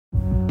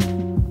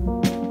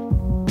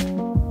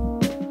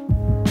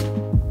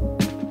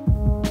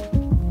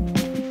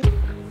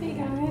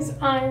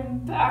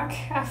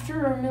back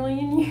after a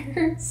million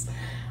years.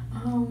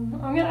 I'm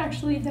gonna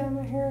actually dye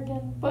my hair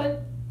again,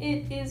 but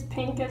it is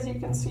pink, as you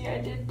can see. I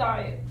did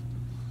dye it.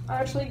 I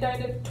actually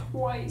dyed it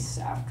twice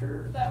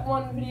after that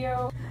one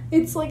video.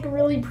 It's like a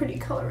really pretty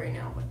color right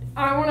now, but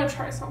I want to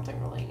try something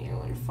really new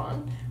and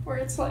fun, where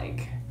it's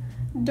like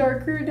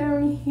darker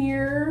down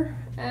here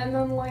and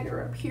then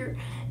lighter up here.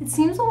 It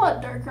seems a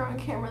lot darker on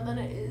camera than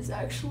it is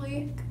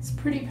actually. It's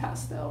pretty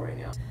pastel right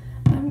now.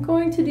 I'm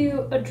going to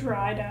do a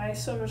dry dye,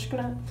 so I'm just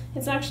gonna,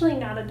 it's actually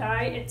not a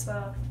dye, it's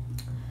a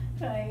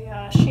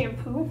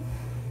shampoo.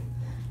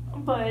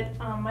 But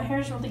my hair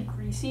is really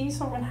greasy,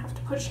 so I'm gonna have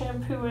to put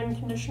shampoo and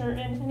conditioner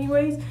in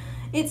anyways.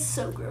 It's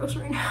so gross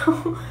right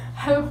now.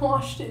 I haven't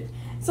washed it.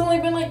 It's only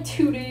been like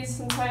 2 days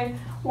since I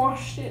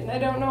washed it, and I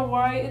don't know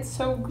why it's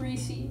so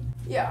greasy.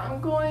 Yeah,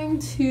 I'm going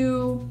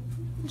to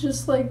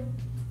just like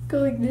go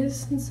like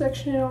this and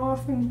section it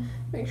off and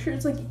make sure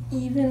it's like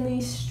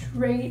evenly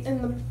straight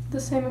and the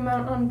same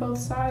amount on both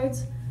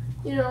sides.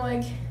 You know,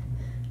 like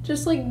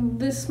just like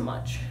this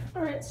much.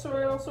 All right, so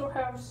I also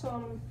have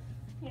some,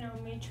 you know,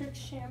 Matrix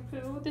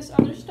shampoo. This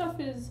other stuff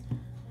is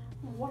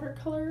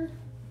watercolor,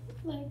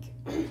 like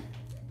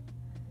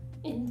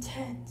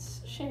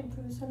intense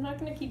shampoo, so I'm not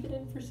gonna keep it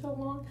in for so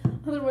long,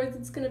 otherwise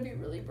it's gonna be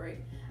really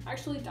bright. I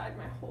actually dyed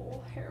my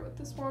whole hair with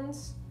this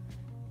once.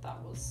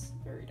 That was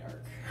very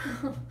dark.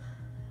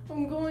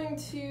 I'm going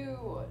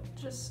to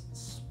just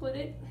split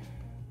it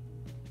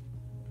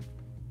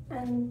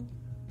and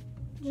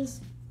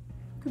just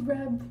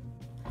grab,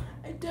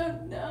 I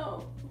don't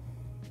know.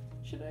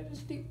 Should I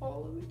just do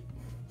all of it?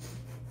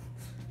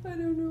 I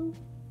don't know.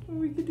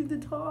 We could do the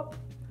top.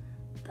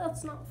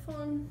 That's not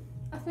fun.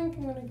 I think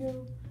I'm gonna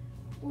go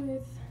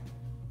with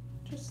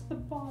just the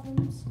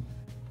bottoms.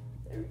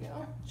 There we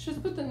go. Let's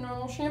just put the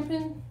normal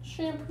shampoo.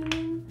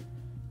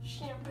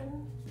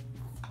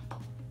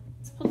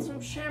 Let's put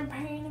some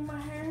champagne in my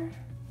hair.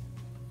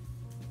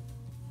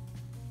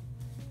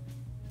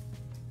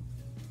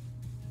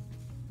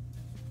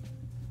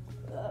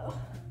 Ugh.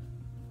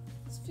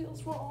 This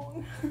feels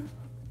wrong.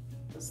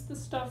 The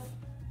stuff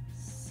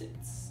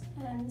sits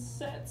and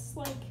sets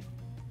like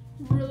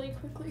really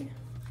quickly.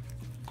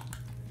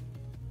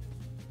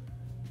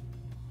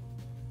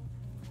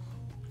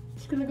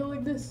 Just gonna go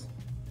like this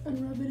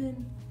and rub it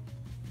in,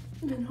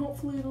 and then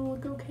hopefully it'll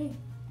look okay.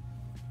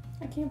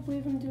 I can't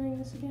believe I'm doing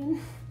this again.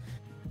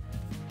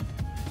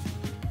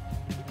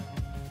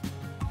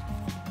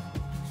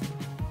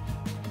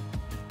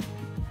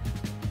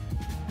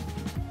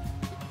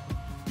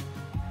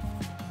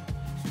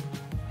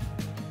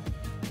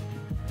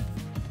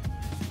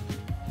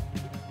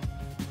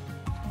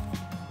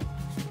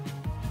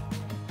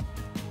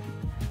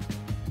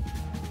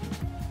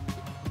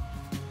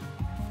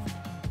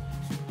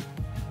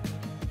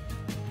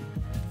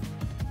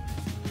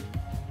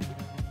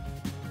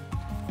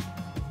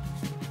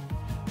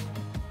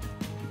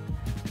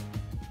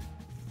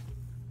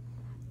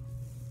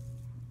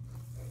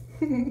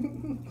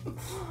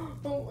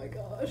 Oh my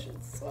gosh,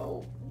 it's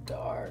so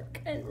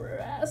dark and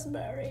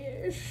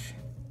raspberry-ish.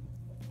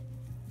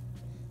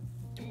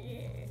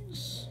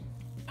 Yes,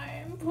 I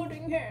am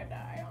putting hair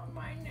dye on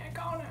my neck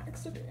on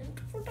accident,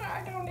 but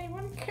I don't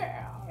even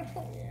care.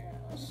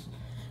 Yes,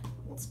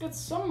 let's get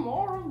some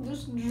more of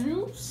this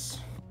juice.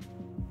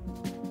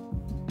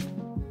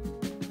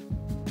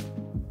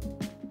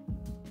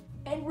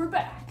 And we're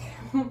back.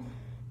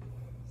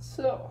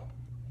 So,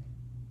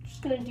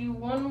 just gonna do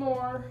one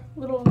more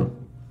little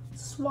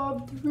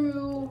swab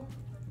through,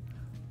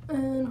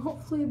 and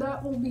hopefully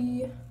that will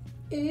be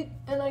it,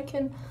 and I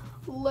can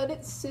let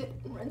it sit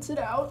and rinse it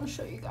out and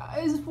show you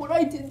guys what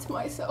I did to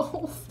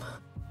myself.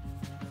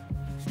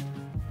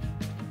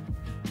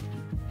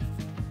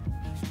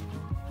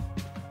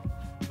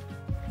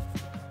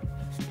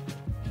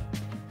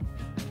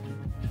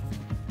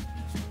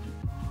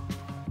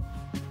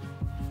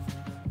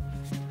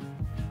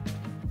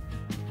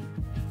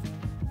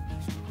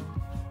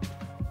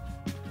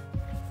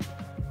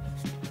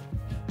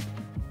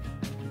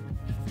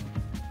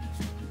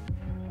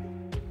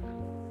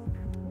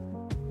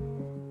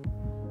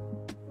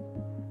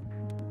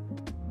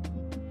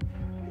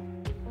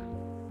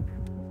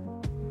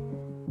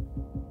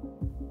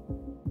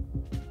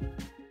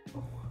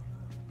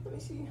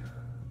 See.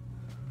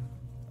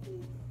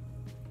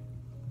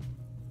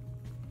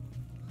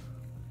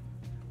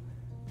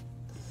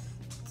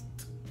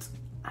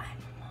 I'm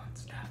a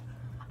monster.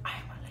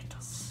 I'm a little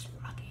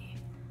sluggy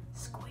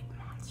squid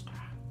monster.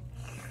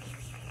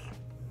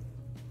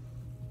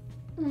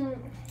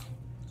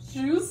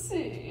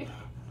 Juicy.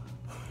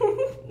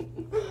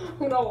 I'm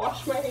gonna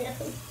wash my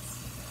hands.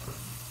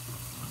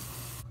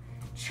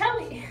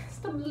 Charlie,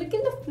 stop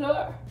licking the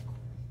floor.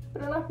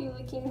 Better not be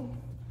licking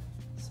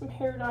some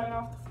hair dye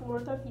off the floor,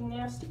 that'd be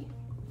nasty.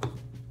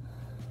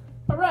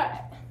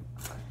 Alright,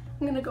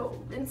 I'm gonna go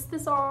rinse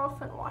this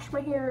off and wash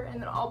my hair,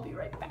 and then I'll be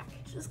right back.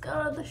 Just got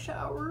out of the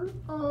shower.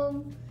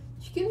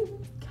 You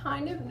can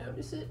kind of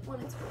notice it when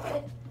it's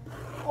wet.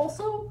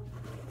 Also,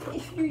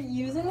 if you're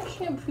using a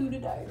shampoo to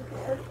dye your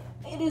hair,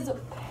 it is a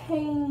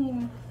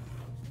pain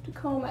to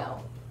comb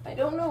out. I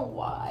don't know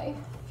why.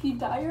 If you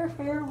dye your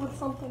hair with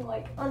something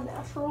like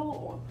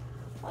unnatural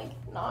or like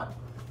not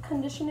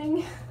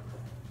conditioning,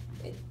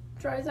 it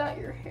dries out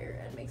your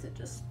hair and makes it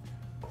just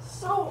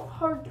so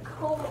hard to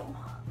comb.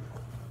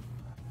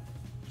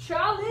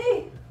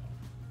 Charlie!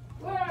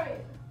 Where are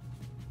you?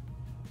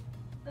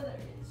 Oh, there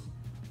he is.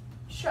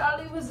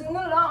 Charlie was in the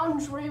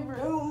laundry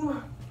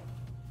room.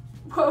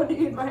 Whoa,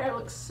 dude, my hair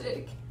looks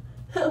sick.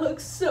 It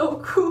looks so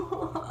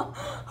cool.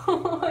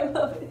 Oh, I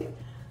love it.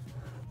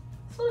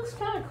 This looks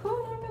kind of cool,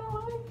 not gonna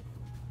lie.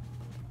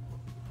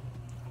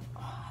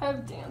 I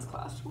have dance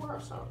class tomorrow,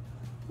 so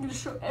I'm gonna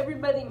show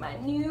everybody my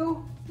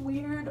new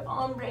weird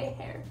ombre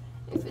hair.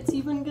 If it's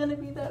even gonna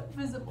be that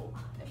visible.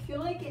 I feel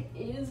like it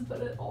is,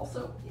 but it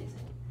also isn't.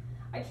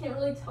 I can't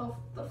really tell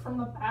from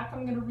the back.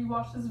 I'm gonna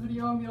rewatch this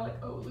video and be like,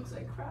 oh, it looks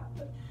like crap,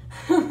 but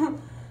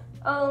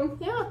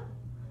yeah,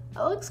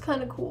 that looks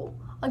kind of cool.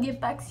 I'll get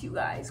back to you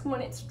guys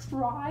when it's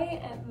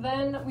dry, and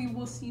then we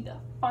will see the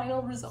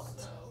final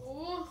result.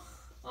 So,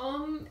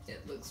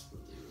 it looks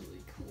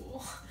really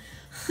cool.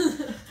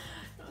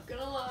 Not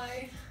gonna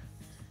lie,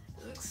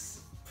 it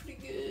looks pretty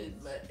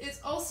good, but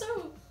it's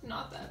also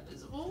not that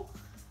visible.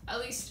 At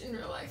least in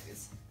real life,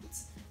 it's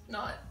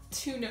not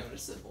too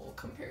noticeable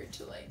compared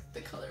to like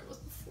the color it was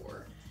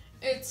before.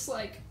 It's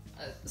like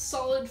a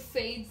solid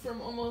fade from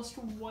almost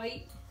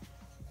white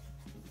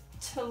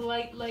to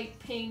light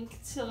pink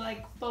to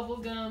like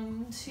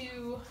bubblegum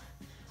to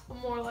a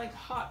more like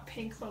hot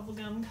pink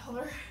bubblegum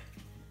color.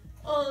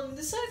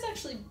 This side's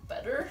actually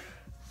better.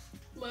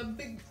 My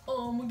big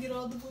will get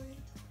out of the way.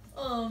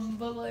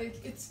 But like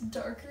it's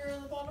darker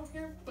on the bottom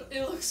here, but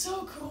it looks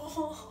so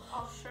cool.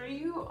 I'll show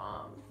you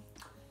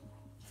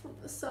from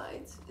the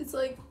sides. It's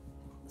like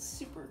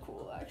super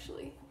cool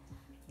actually.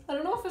 I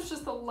don't know if it's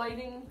just the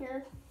lighting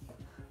here.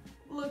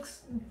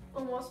 Looks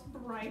almost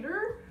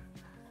brighter,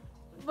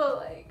 but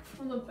like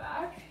from the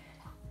back,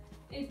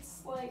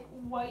 it's like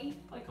white,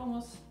 like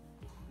almost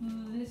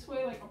this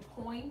way, like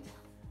a point.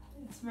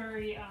 It's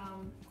very,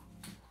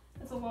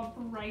 it's a lot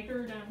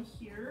brighter down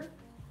here,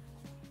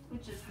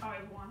 which is how I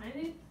wanted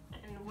it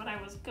and what I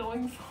was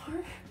going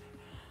for.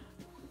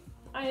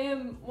 I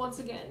am, once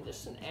again,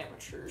 just an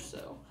amateur,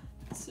 so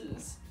this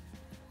is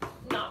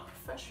not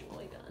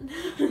professionally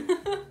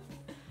done.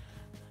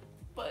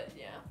 But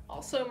yeah,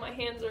 also my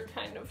hands are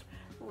kind of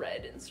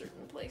red in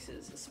certain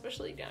places,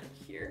 especially down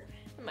here,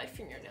 and my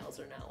fingernails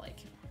are now like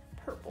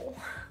purple.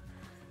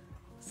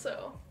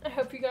 So I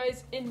hope you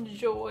guys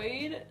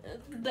enjoyed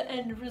the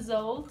end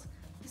result,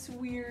 this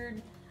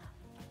weird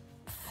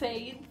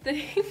fade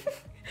thing.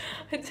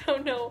 I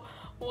don't know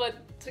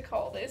what to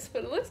call this,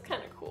 but it looks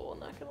kind of cool,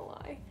 not gonna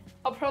lie.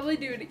 I'll probably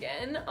do it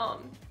again.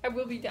 I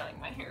will be dyeing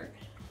my hair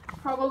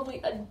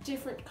probably a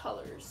different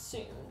color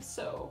soon,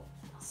 so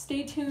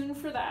stay tuned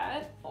for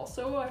that.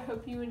 Also, I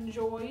hope you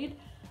enjoyed.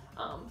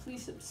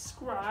 Please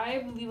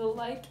subscribe, leave a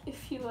like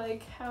if you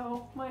like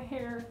how my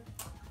hair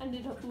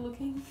ended up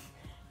looking,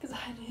 because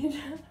I did.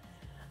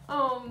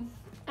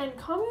 And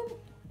comment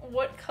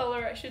what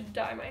color I should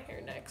dye my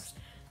hair next,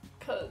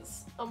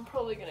 because I'm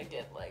probably gonna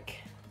get like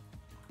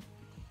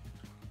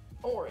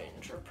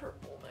orange or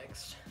purple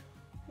next.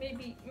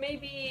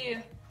 Maybe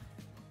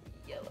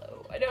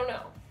yellow, I don't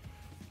know.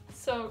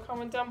 So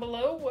comment down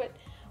below what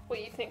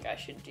you think I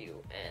should do,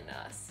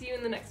 and see you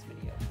in the next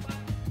video.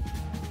 Bye.